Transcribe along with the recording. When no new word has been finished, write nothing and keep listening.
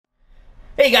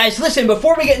Hey guys, listen,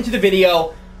 before we get into the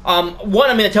video, one,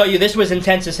 I'm going to tell you, this was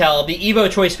intense as hell. The EVO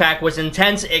Choice Pack was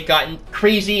intense. It got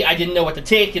crazy. I didn't know what to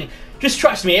take, and just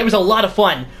trust me, it was a lot of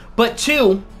fun. But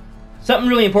two, something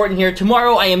really important here.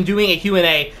 Tomorrow I am doing a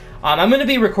Q&A. I'm going to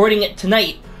be recording it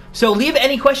tonight. So leave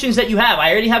any questions that you have.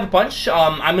 I already have a bunch.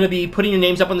 I'm going to be putting your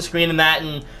names up on the screen and that,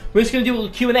 and we're just going to do a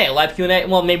Q&A, a live Q&A.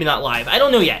 Well, maybe not live. I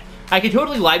don't know yet. I could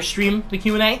totally live stream the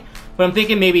Q&A, but I'm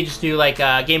thinking maybe just do like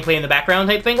gameplay in the background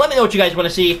type thing. Let me know what you guys want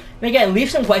to see. And again,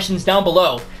 leave some questions down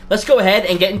below. Let's go ahead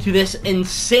and get into this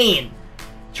insane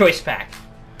choice pack.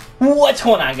 What's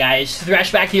going on, guys?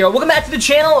 Thrash back here. Welcome back to the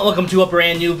channel, and welcome to a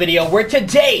brand new video where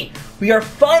today we are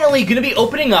finally going to be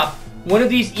opening up one of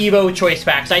these EVO choice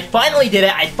packs. I finally did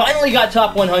it. I finally got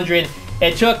top 100.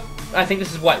 It took, I think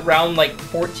this is what, round like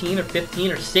 14 or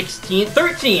 15 or 16?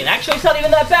 13! Actually, it's not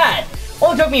even that bad.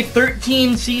 Only took me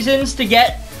 13 seasons to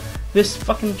get this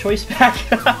fucking choice pack.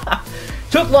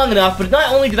 Took long enough, but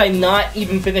not only did I not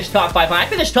even finish top 500, I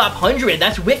finished top 100.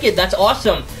 That's wicked. That's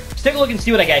awesome. Let's take a look and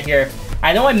see what I got here.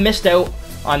 I know I missed out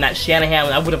on that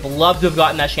Shanahan. I would have loved to have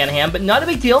gotten that Shanahan, but not a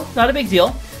big deal. Not a big deal.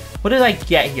 What did I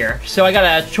get here? So I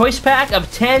got a choice pack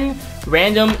of 10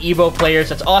 random EVO players.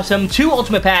 That's awesome. 2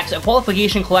 ultimate packs, a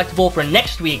qualification collectible for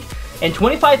next week, and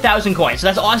 25,000 coins. So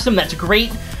that's awesome. That's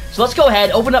great. So let's go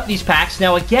ahead, open up these packs.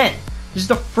 Now again, this is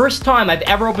the first time I've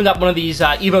ever opened up one of these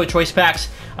EVO choice packs.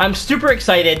 I'm super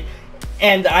excited,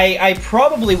 and I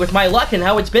probably, with my luck and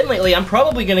how it's been lately, I'm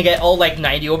probably going to get all like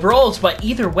 90 overalls, but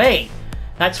either way,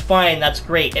 that's fine. That's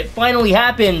great. It finally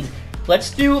happened.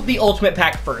 Let's do the ultimate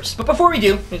pack first. But before we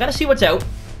do, we gotta see what's out.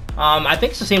 I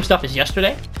think it's the same stuff as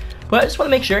yesterday, but I just want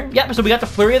to make sure. Yep, so we got the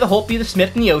Flurry, the Holtby, the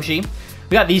Smith, and the Yoshi. We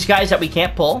got these guys that we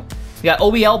can't pull. We got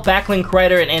OBL, Backlink,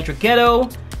 Kreider, and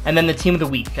Androghetto, and then the Team of the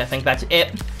Week. I think that's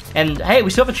it. And hey, we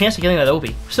still have a chance of getting that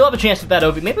Obi. Still have a chance with that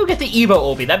Obi. Maybe we'll get the EVO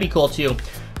Obi. That'd be cool too.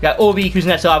 We got Obi,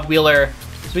 Kuznetsov, Wheeler.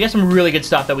 So we got some really good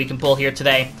stuff that we can pull here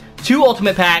today. 2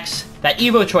 ultimate packs, that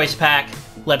EVO choice pack.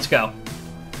 Let's go.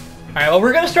 Alright, well,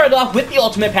 we're going to start off with the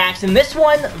ultimate packs, and this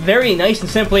one, very nice and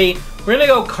simply, we're going to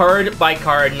go card by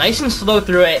card, nice and slow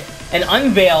through it, and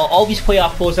unveil all these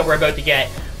playoff pulls that we're about to get.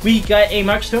 We got a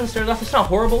Mark Stone started off. It's not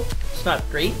horrible, it's not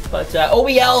great, but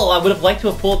OEL, I would have liked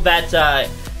to have pulled that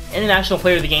International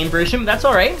Player of the Game version, but that's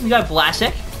alright. We got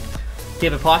Vlasic,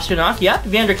 David Pastrnak, yeah,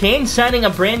 Evander Kane signing a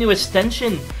brand new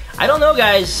extension. I don't know,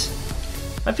 guys.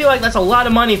 I feel like that's a lot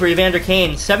of money for Evander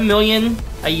Kane. $7 million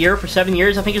a year for 7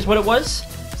 years, I think is what it was.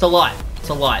 It's a lot. It's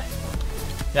a lot.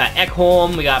 We got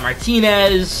Ekholm. We got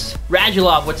Martinez.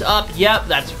 Radulov, what's up? Yep,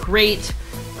 that's great.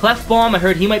 Clefbaum, I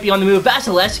heard he might be on the move.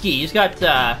 Vasilevsky, he's got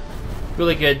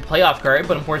really good playoff card,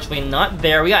 but unfortunately not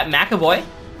there. We got McAvoy.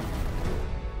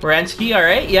 Werenski, all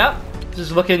right. Yep, this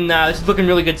is looking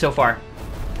really good so far.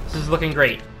 This is looking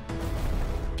great.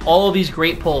 All of these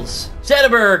great pulls.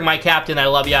 Zetterberg, my captain, I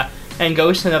love ya. And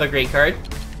Ghost, another great card.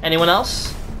 Anyone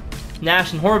else?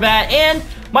 Nash and Horvat, and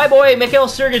my boy, Mikhail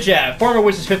Sergachev, former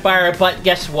Wizards Spitfire, but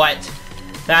guess what?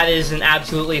 That is an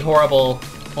absolutely horrible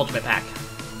ultimate pack.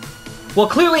 Well,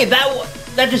 clearly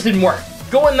that just didn't work.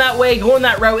 Going that way, going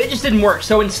that route, it just didn't work.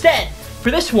 So instead,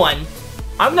 for this one,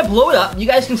 I'm going to blow it up. You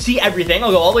guys can see everything.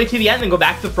 I'll go all the way to the end and go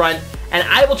back to the front, and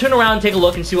I will turn around and take a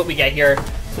look and see what we get here.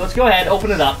 So let's go ahead,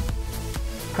 open it up.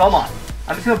 Come on.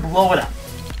 I'm just going to blow it up.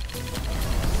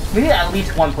 We need at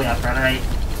least one playoff run, right?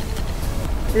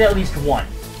 We need at least one.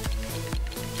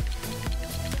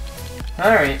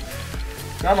 Alright.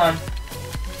 Come on.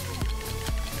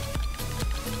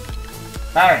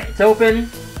 Alright, it's open.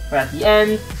 We're at the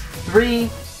end. 3,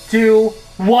 2,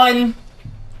 1.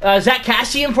 Zach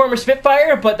Cassian, former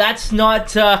Spitfire, but that's not,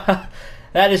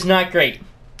 that is not great.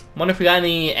 Wonder if we got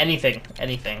anything.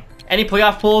 Any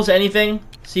playoff pulls, anything?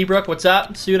 Seabrook, what's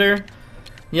up? Suter.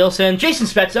 Nielsen. Jason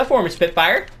Spezza, former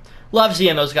Spitfire. Love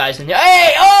seeing those guys in here.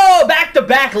 Hey! Oh!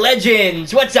 Back-to-back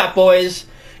legends! What's up, boys?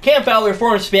 Cam Fowler,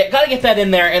 former Spit. Gotta get that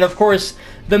in there. And, of course,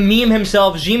 the meme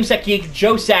himself, Jim Sakic,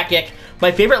 Joe Sakic.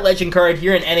 My favorite legend card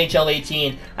here in NHL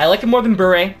 18. I like him more than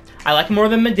Bure. I like him more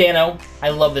than Medano. I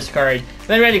love this card. And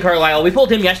then Randy Carlisle. We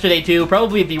pulled him yesterday, too.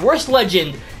 Probably the worst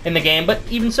legend in the game, but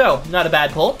even so, not a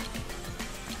bad pull.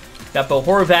 Got Bo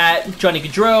Horvat, Johnny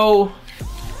Gaudreau,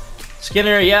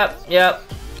 Skinner, yep.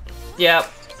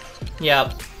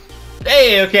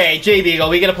 Hey, okay, J Beagle,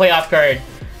 we get a playoff card.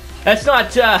 That's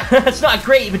not that's not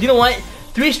great, but you know what?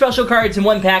 3 special cards in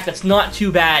 1 pack, that's not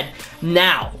too bad.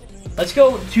 Now, let's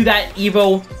go to that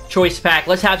EVO choice pack.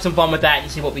 Let's have some fun with that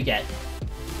and see what we get.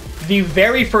 The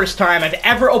very first time I've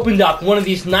ever opened up one of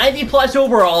these 90+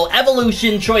 overall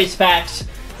Evolution choice packs.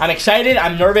 I'm excited,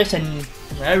 I'm nervous, and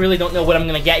I really don't know what I'm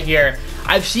going to get here.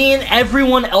 I've seen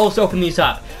everyone else open these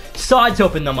up. Sods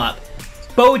opened them up.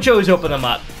 Bojo's open them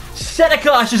up.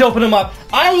 Senecash is opening them up.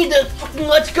 I need to fucking,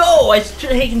 let's go. It's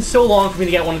taking so long for me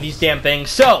to get one of these damn things.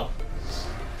 So,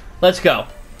 let's go.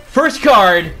 First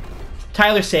card,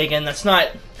 Tyler Seguin. That's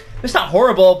not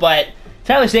horrible, but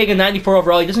Tyler Seguin, 94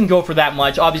 overall. He doesn't go for that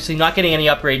much. Obviously, not getting any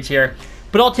upgrades here,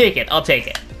 but I'll take it. I'll take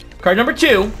it. Card number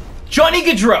 2, Johnny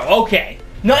Gaudreau. Okay,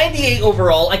 98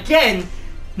 overall. Again,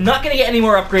 not going to get any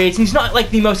more upgrades. He's not like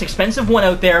the most expensive one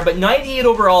out there, but 98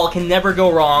 overall can never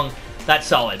go wrong. That's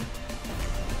solid.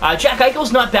 Jack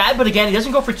Eichel's not bad, but again, he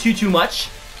doesn't go for too much.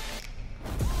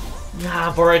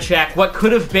 Voracek. What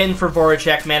could have been for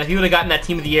Voracek, man, if he would have gotten that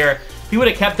Team of the Year. If he would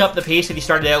have kept up the pace that he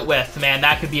started out with, man,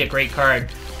 that could be a great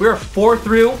card. We're 4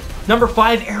 through. Number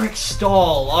 5, Eric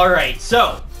Stahl. Alright,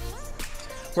 so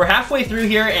we're halfway through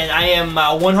here, and I am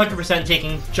 100%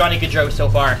 taking Johnny Gaudreau so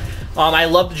far. I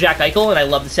love the Jack Eichel, and I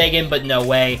love the Seguin, but no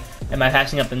way am I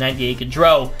passing up the 98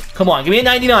 Gaudreau. Come on, give me a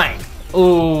 99.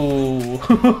 Ooh.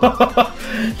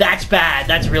 That's bad.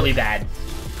 That's really bad.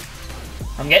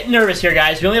 I'm getting nervous here,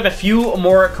 guys. We only have a few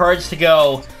more cards to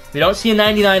go. We don't see a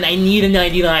 99. I need a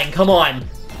 99. Come on.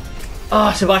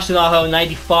 Oh, Sebastian Aho,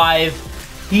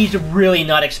 95. He's really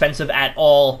not expensive at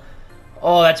all.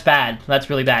 Oh, that's bad. That's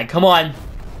really bad. Come on.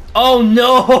 Oh,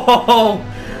 no.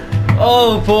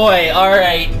 Oh, boy. All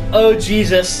right. Oh,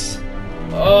 Jesus.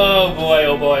 Oh, boy.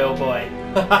 Oh, boy. Oh, boy.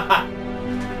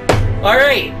 All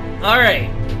right. All right.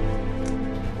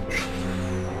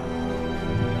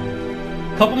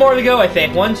 Couple more to go, I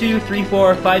think. 1, 2, 3,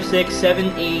 4, 5, 6, 7,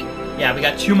 8. Yeah, we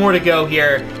got 2 more to go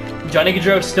here. Johnny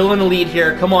Gaudreau still in the lead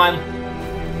here. Come on.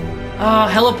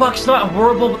 Hellebuck's not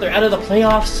horrible, but they're out of the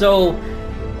playoffs, so...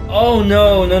 Oh,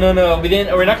 no, no, no, no.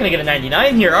 We're not going to get a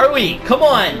 99 here, are we? Come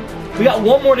on. We got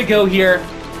 1 more to go here.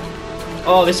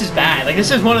 Oh, this is bad. Like, this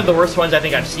is one of the worst ones I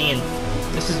think I've seen.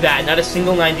 This is bad. Not a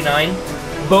single 99.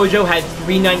 Bojo had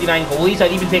 3 99 goalies.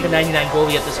 I'd even take a 99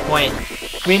 goalie at this point.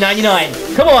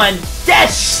 399. Come on.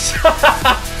 Yes!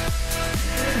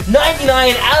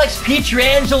 99, Alex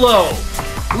Pietrangelo.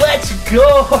 Let's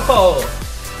go.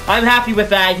 I'm happy with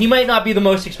that. He might not be the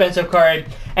most expensive card.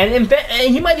 And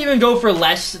he might even go for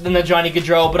less than the Johnny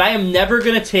Gaudreau, but I am never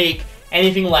going to take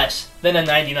anything less than a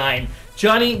 99.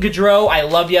 Johnny Gaudreau, I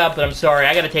love ya, but I'm sorry.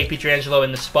 I got to take Pietrangelo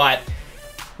in the spot.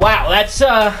 Wow, that's...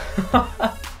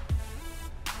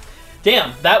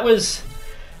 Damn, that was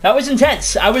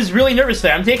intense. I was really nervous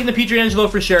there. I'm taking the Pietrangelo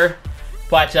for sure,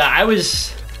 but I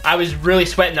was really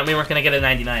sweating that we weren't going to get a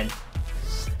 99.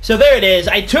 So there it is.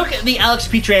 I took the Alex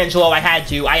Pietrangelo. I had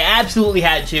to. I absolutely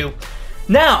had to.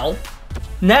 Now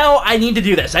I need to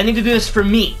do this. I need to do this for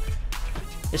me.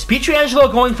 Is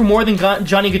Pietrangelo going for more than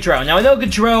Johnny Gaudreau? Now, I know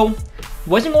Gaudreau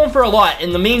wasn't going for a lot,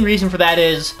 and the main reason for that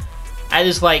is at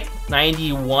his, like,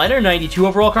 91 or 92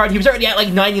 overall card, he was already at, like,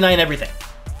 99 everything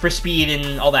for speed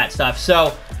and all that stuff.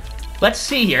 So, let's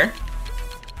see here.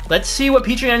 Let's see what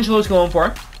Pietrangelo's going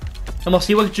for. And we'll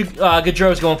see what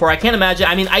Gaudreau's going for. I can't imagine.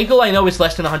 I mean, Eichel, I know, is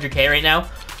less than 100K right now.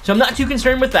 So I'm not too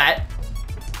concerned with that.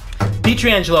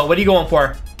 Pietrangelo, what are you going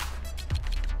for?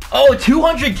 Oh,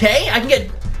 200K? I can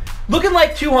get... Looking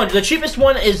like 200. The cheapest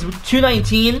one is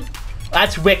 219.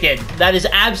 That's wicked. That is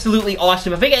absolutely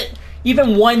awesome. If I get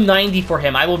even 190 for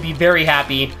him, I will be very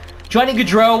happy. Johnny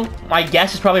Gaudreau, my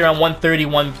guess is probably around 130,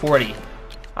 140.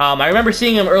 I remember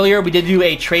seeing him earlier. We did do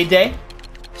a trade day.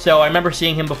 So I remember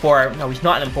seeing him before. No, he's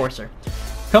not an enforcer.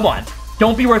 Come on.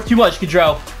 Don't be worth too much,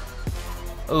 Gaudreau.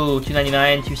 Ooh,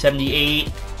 299, 278,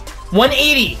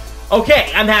 180.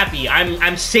 Okay, I'm happy.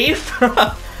 I'm safe.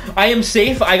 I am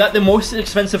safe. I got the most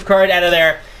expensive card out of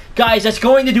there. Guys, that's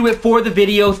going to do it for the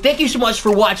video. Thank you so much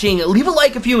for watching. Leave a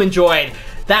like if you enjoyed.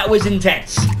 That was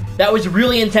intense. That was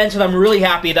really intense, and I'm really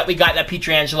happy that we got that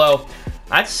Pietrangelo.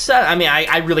 That's, I mean,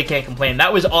 I really can't complain.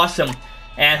 That was awesome.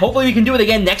 And hopefully we can do it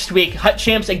again next week. Hut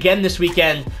Champs again this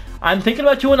weekend. I'm thinking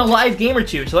about doing a live game or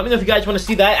two. So let me know if you guys want to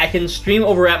see that. I can stream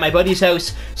over at my buddy's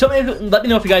house. So let me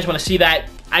know if you guys want to see that.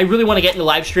 I really want to get into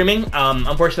live streaming.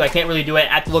 Unfortunately, I can't really do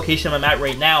it at the location I'm at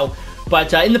right now.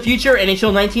 But in the future,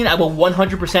 NHL 19, I will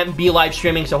 100% be live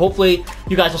streaming. So hopefully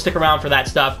you guys will stick around for that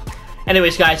stuff.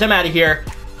 Anyways, guys, I'm out of here.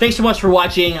 Thanks so much for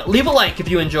watching. Leave a like if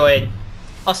you enjoyed.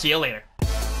 I'll see you later.